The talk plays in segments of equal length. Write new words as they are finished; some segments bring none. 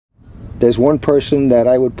There's one person that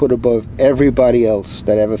I would put above everybody else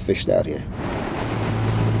that ever fished out here.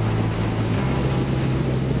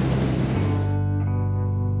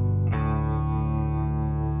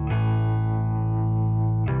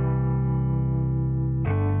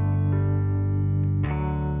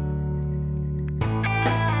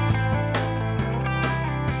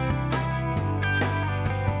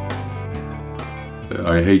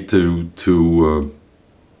 I hate to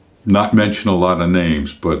not mention a lot of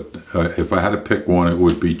names, but if I had to pick one, it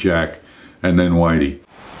would be Jack and then Whitey.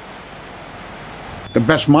 The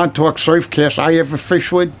best Montauk surfcaster I ever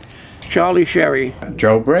fished with? Charlie Sherry.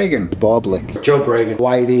 Joe Bragan. Bob Lick. Joe Bragan.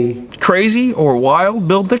 Whitey. Crazy or wild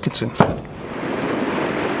Bill Dickinson.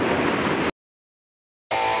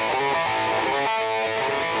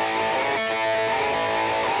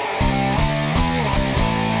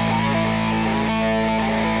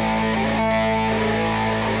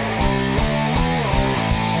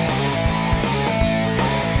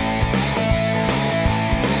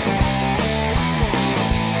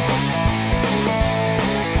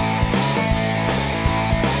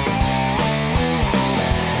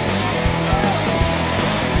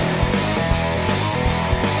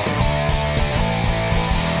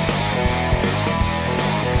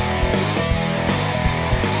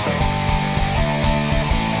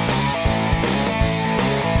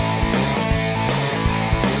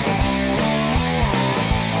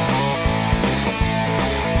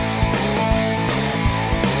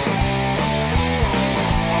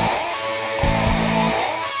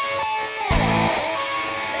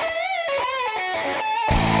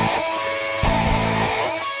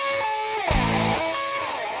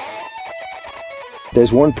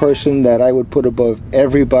 There's one person that I would put above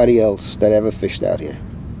everybody else that ever fished out here.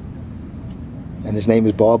 And his name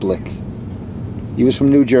is Bob Lick. He was from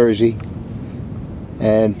New Jersey.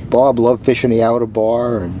 And Bob loved fishing the outer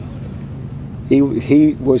bar. And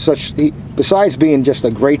he was such, besides being just a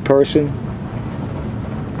great person,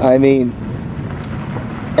 I mean,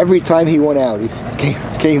 every time he went out, he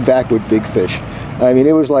came back with big fish. I mean,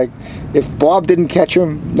 it was like, if Bob didn't catch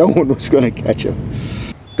him, no one was going to catch him.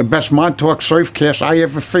 The best Montauk surfcaster I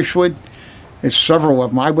ever fished with? There's several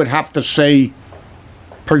of them. I would have to say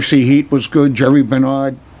Percy Heat was good, Jerry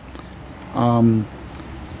Bernard. The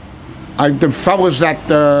fellas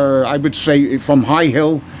that I would say from High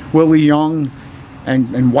Hill, Willie Young and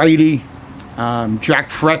Whitey, Jack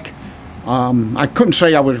Freck. I couldn't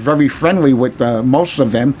say I was very friendly with most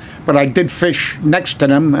of them, but I did fish next to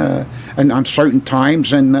them and on certain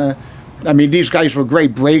times. And I mean, these guys were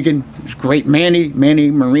great. Bragan was great. Manny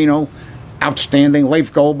Marino, outstanding.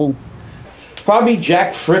 Leif Goebel. Probably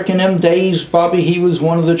Jack Frick in them days. Probably he was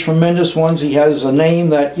one of the tremendous ones. He has a name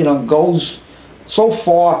that, you know, goes so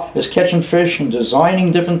far as catching fish and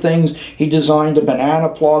designing different things. He designed a banana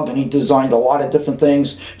plug and he designed a lot of different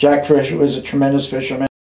things. Jack Frick was a tremendous fisherman.